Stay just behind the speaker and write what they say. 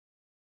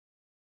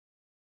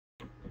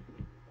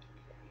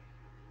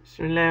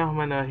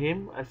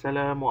Bismillahirrahmanirrahim.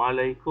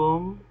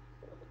 Assalamualaikum.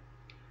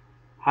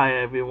 Hi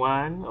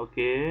everyone.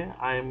 Okay,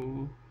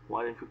 I'm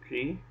Walid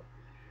Fikri.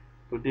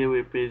 Today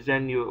we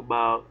present you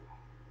about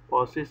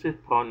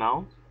possessive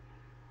pronouns.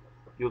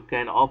 You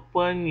can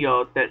open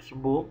your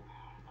textbook,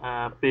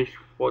 page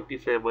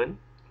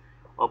 47.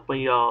 Open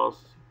your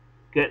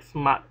Get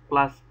Smart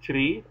Plus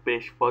 3,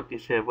 page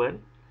 47,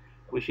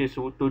 which is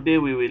today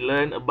we will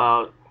learn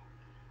about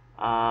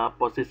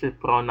possessive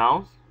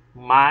pronouns.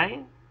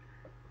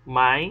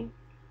 Mine,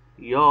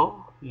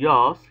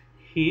 yours,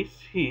 his,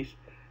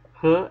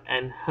 her,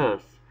 and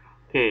hers.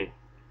 Okay,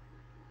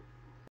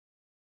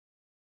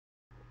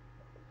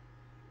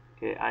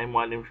 I'm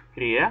Walid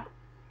Fikri, ya.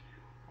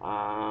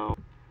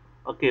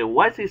 Okay,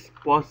 what is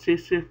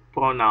possessive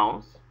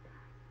pronouns?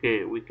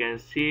 Okay, we can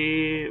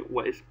see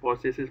what is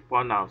possessive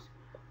pronouns.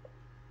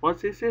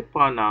 Possessive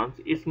pronouns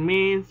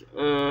means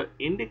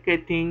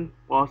indicating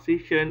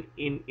position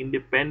in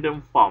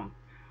independent form.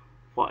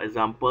 For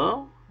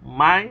example,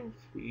 mine,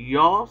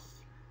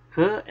 yours,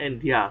 her,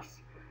 and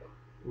theirs,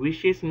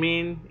 which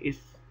means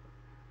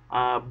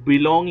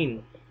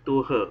belonging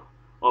to her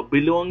or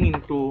belonging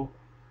to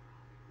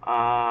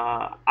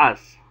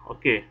us.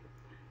 Okay,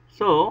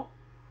 so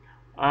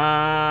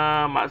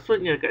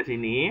maksudnya kat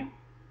sini,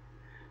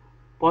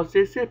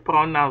 possessive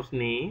pronouns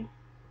ni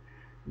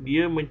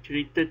dia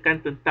menceritakan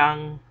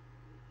tentang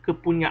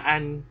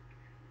kepunyaan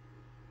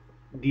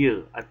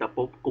dia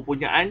ataupun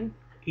kepunyaan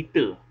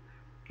kita.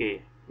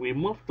 Okay, we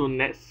move to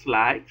next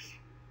slides.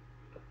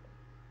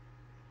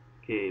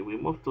 Okay, we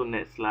move to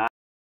next slide.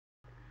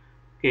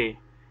 Okay,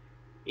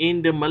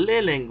 in the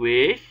Malay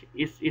language,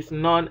 it is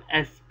known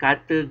as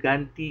kata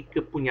ganti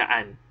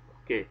kepunyaan.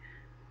 Okay,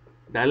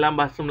 dalam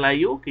bahasa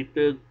Melayu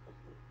kita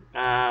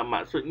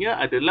maksudnya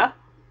adalah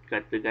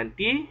kata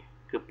ganti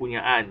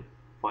kepunyaan.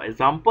 For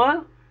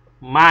example,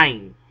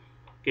 mine.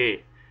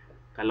 Okay,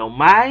 kalau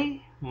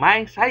my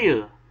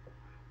saya.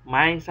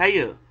 My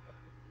saya.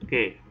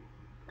 Okay,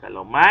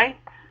 kalau my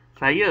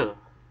saya.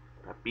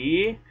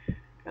 Tapi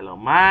kalau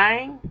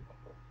my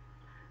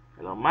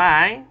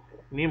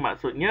ni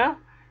maksudnya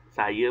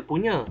saya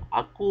punya,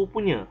 aku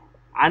punya,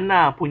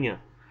 Ana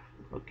punya.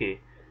 Okay,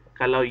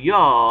 kalau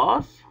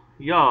yours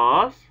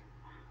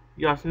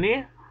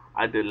ni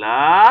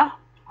adalah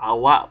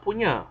awak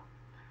punya,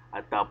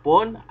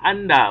 ataupun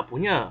anda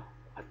punya,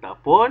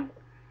 ataupun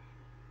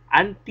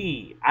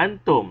anti,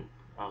 antum.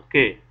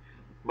 Okay,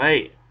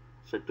 baik.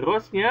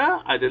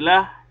 Seterusnya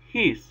adalah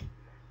his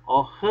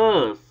or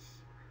hers.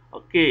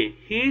 Okay,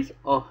 his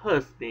or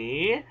hers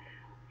ni,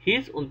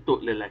 his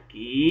untuk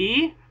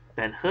lelaki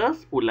dan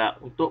hers pula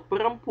untuk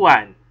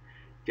perempuan.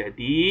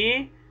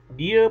 Jadi,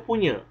 dia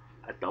punya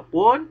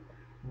ataupun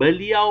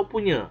beliau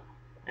punya.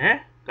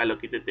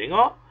 Kalau kita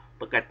tengok,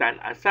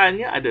 perkataan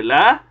asalnya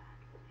adalah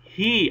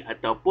he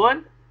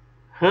ataupun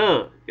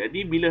her.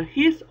 Jadi, bila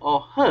his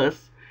or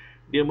hers,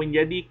 dia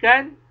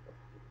menjadikan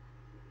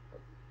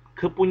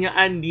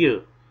kepunyaan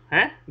dia.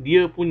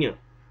 Dia punya.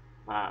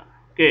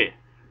 Okay.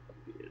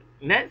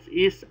 Next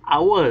is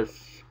ours.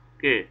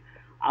 Okay.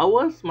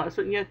 Ours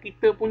maksudnya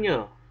kita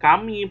punya,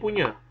 kami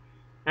punya.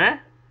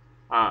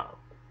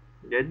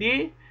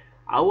 Jadi,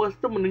 ours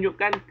tu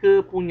menunjukkan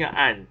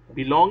kepunyaan,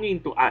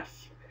 belonging to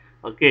us.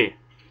 Okay.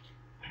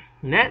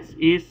 Next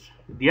is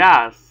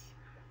theirs.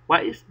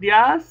 What is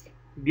theirs?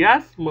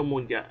 Theirs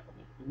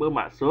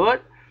bermaksud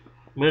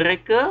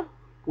mereka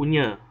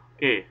punya.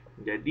 Okay.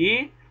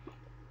 Jadi,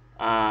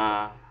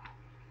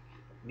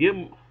 dia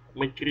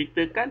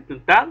menceritakan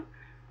tentang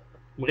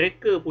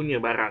mereka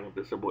punya barang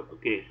tersebut.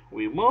 Okay,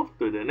 we move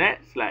to the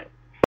next slide.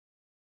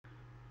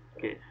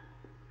 Okay,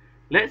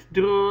 let's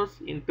draw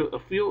into a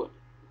few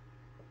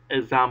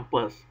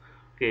examples.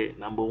 Okay,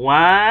 number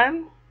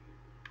 1,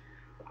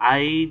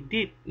 I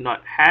did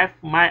not have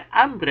my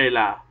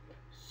umbrella,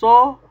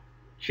 so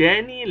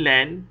Jenny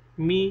lent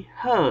me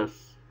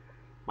hers.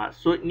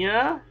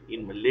 Maksudnya,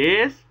 in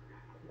Malay,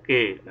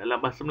 okay, dalam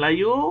bahasa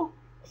Melayu,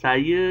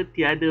 saya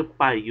tiada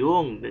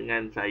payung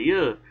dengan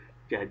saya,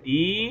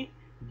 jadi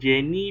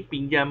Jenny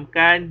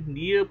pinjamkan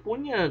dia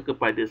punya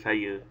kepada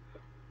saya.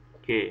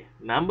 Okay,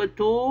 number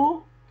 2,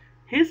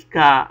 his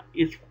car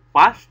is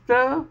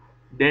faster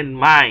than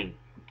mine.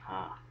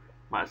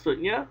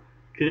 Maksudnya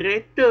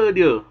kereta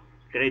dia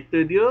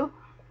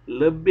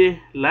lebih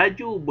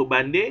laju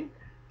berbanding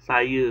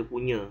saya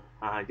punya.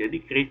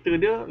 Jadi kereta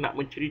dia nak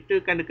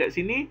menceritakan dekat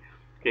sini,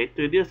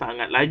 kereta dia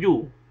sangat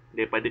laju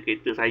daripada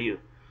kereta saya.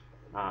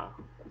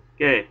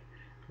 Okay,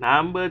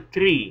 number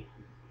 3,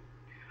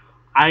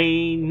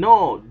 I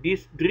know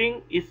this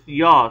drink is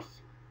yours,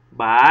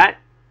 but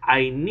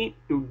I need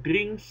to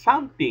drink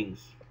something.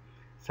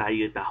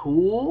 Saya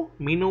tahu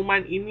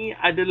minuman ini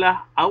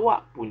adalah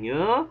awak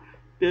punya,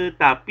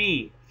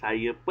 tetapi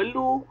saya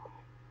perlu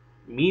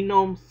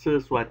minum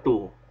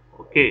sesuatu.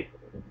 Okay,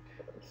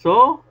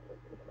 so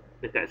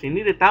dekat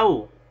sini dia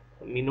tahu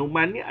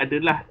minuman ni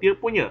adalah dia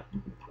punya.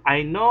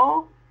 I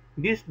know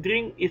this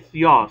drink is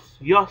yours.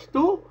 Yours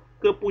tu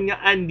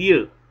kepunyaan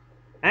dia.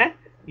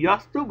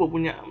 Yours tu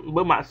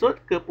bermaksud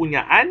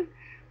kepunyaan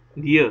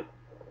dia.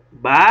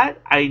 But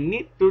I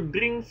need to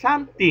drink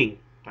something.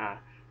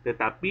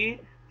 Tetapi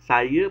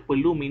saya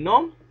perlu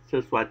minum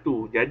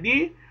sesuatu.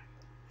 Jadi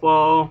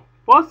for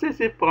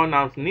possessive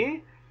pronouns ni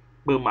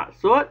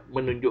bermaksud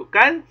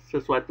menunjukkan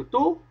sesuatu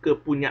tu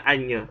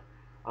kepunyaannya.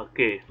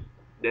 Okay,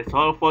 that's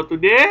all for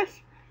today.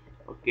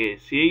 Okay,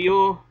 see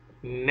you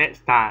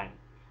next time.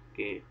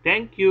 Okay,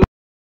 thank you.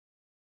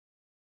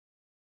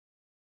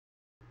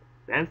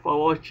 Thanks for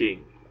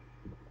watching.